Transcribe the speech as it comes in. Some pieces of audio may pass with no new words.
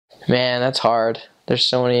Man, that's hard. There's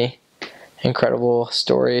so many incredible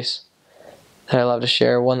stories that I love to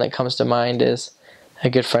share. One that comes to mind is a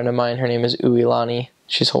good friend of mine. Her name is Uilani.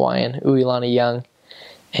 She's Hawaiian. Uilani Young.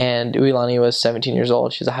 And Uilani was 17 years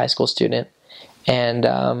old. She's a high school student.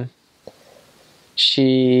 And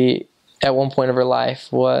she, at one point of her life,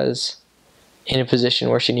 was in a position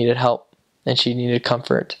where she needed help and she needed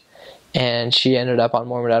comfort. And she ended up on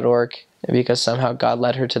Mormon.org because somehow God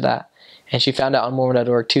led her to that. And she found out on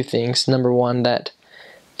Mormon.org two things. Number one, that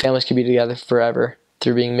families could be together forever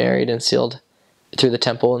through being married and sealed through the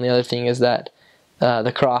temple. And the other thing is that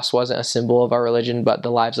the cross wasn't a symbol of our religion, but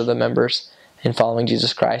the lives of the members in following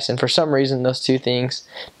Jesus Christ. And for some reason, those two things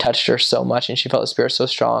touched her so much, and she felt the Spirit so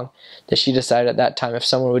strong that she decided at that time if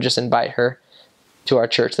someone would just invite her to our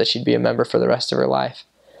church, that she'd be a member for the rest of her life.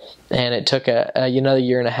 And it took another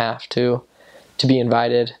year and a half to be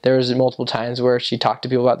invited. There was multiple times where she talked to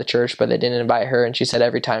people about the church, but they didn't invite her, and she said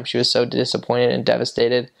every time she was so disappointed and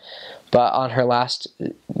devastated. But on her last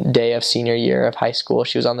day of senior year of high school,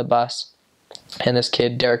 she was on the bus, and this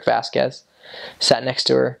kid, Derek Vasquez, sat next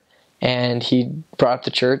to her, and he brought up the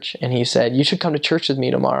church, and he said, "You should come to church with me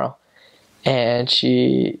tomorrow." And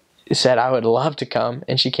she said, "I would love to come."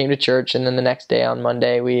 And she came to church, and then the next day on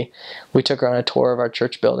Monday, we took her on a tour of our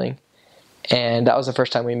church building, and that was the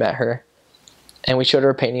first time we met her. And we showed her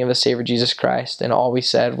a painting of the Savior Jesus Christ, and all we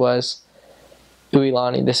said was,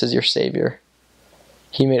 "Uilani, this is your Savior.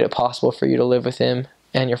 He made it possible for you to live with Him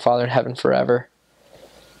and your Father in heaven forever.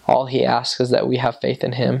 All He asks is that we have faith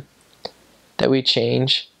in Him, that we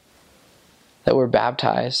change, that we're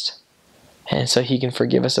baptized, and so He can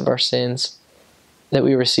forgive us of our sins, that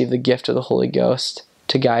we receive the gift of the Holy Ghost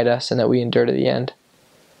to guide us, and that we endure to the end."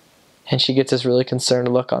 And she gets this really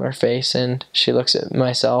concerned look on her face, and she looks at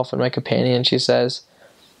myself and my companion, and she says,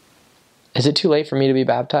 "Is it too late for me to be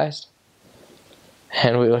baptized?"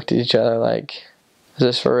 And we looked at each other like, "Is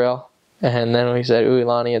this for real?" And then we said,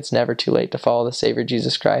 "Uilani, it's never too late to follow the Savior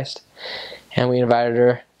Jesus Christ." And we invited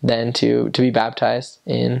her then to be baptized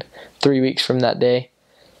in 3 weeks from that day.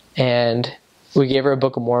 And we gave her a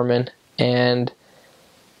Book of Mormon, and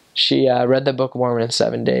she read the Book of Mormon in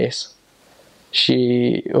 7 days.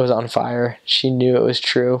 She was on fire. She knew it was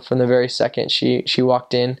true from the very second she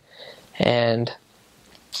walked in, and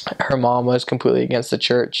her mom was completely against the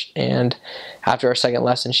church. And after our second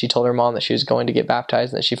lesson, she told her mom that she was going to get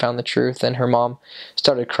baptized and that she found the truth, and her mom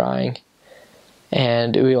started crying.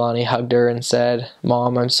 And Uilani hugged her and said,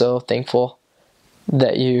 "Mom, I'm so thankful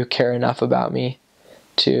that you care enough about me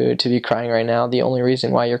to be crying right now. The only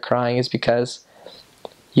reason why you're crying is because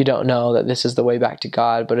you don't know that this is the way back to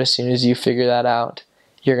God, but as soon as you figure that out,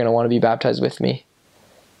 you're going to want to be baptized with me."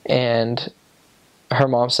 And her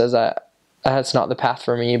mom says that that's not the path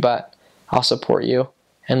for me, but I'll support you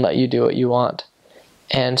and let you do what you want.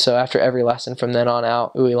 And so after every lesson from then on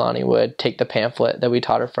out, Uilani would take the pamphlet that we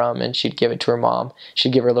taught her from, and she'd give it to her mom.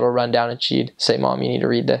 She'd give her a little rundown, and she'd say, "Mom, you need to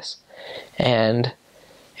read this." And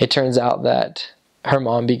it turns out that her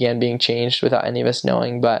mom began being changed without any of us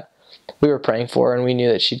knowing, but we were praying for her, and we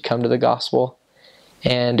knew that she'd come to the gospel.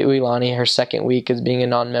 And Uilani, her second week as being a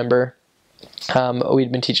non-member,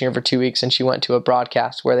 we'd been teaching her for 2 weeks, and she went to a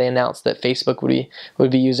broadcast where they announced that Facebook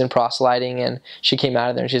would be used in proselyting. And she came out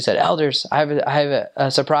of there and she said, "Elders, I have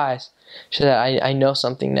a surprise." She said, I know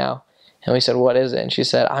something now." And we said, "What is it?" And she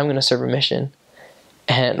said, "I'm going to serve a mission."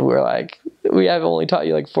 And we're like, "We have only taught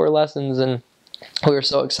you like 4 lessons," and we were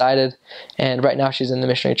so excited. And right now she's in the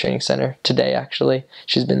missionary training center today, actually.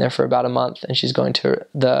 She's been there for about a month, and she's going to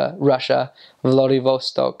the Russia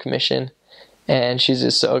Vladivostok mission, and she's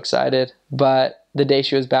just so excited. But the day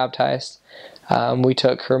she was baptized, we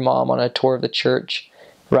took her mom on a tour of the church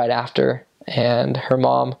right after, and her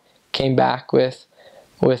mom came back with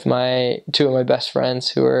two of my best friends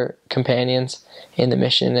who were companions in the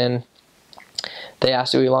mission, and they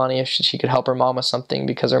asked Uilani if she could help her mom with something,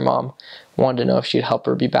 because her mom wanted to know if she'd help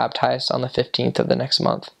her be baptized on the 15th of the next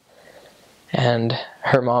month. And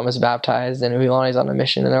her mom is baptized, and Uilani's on a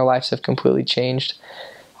mission, and their lives have completely changed,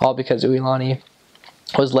 all because Uilani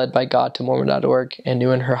was led by God to Mormon.org and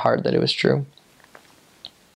knew in her heart that it was true.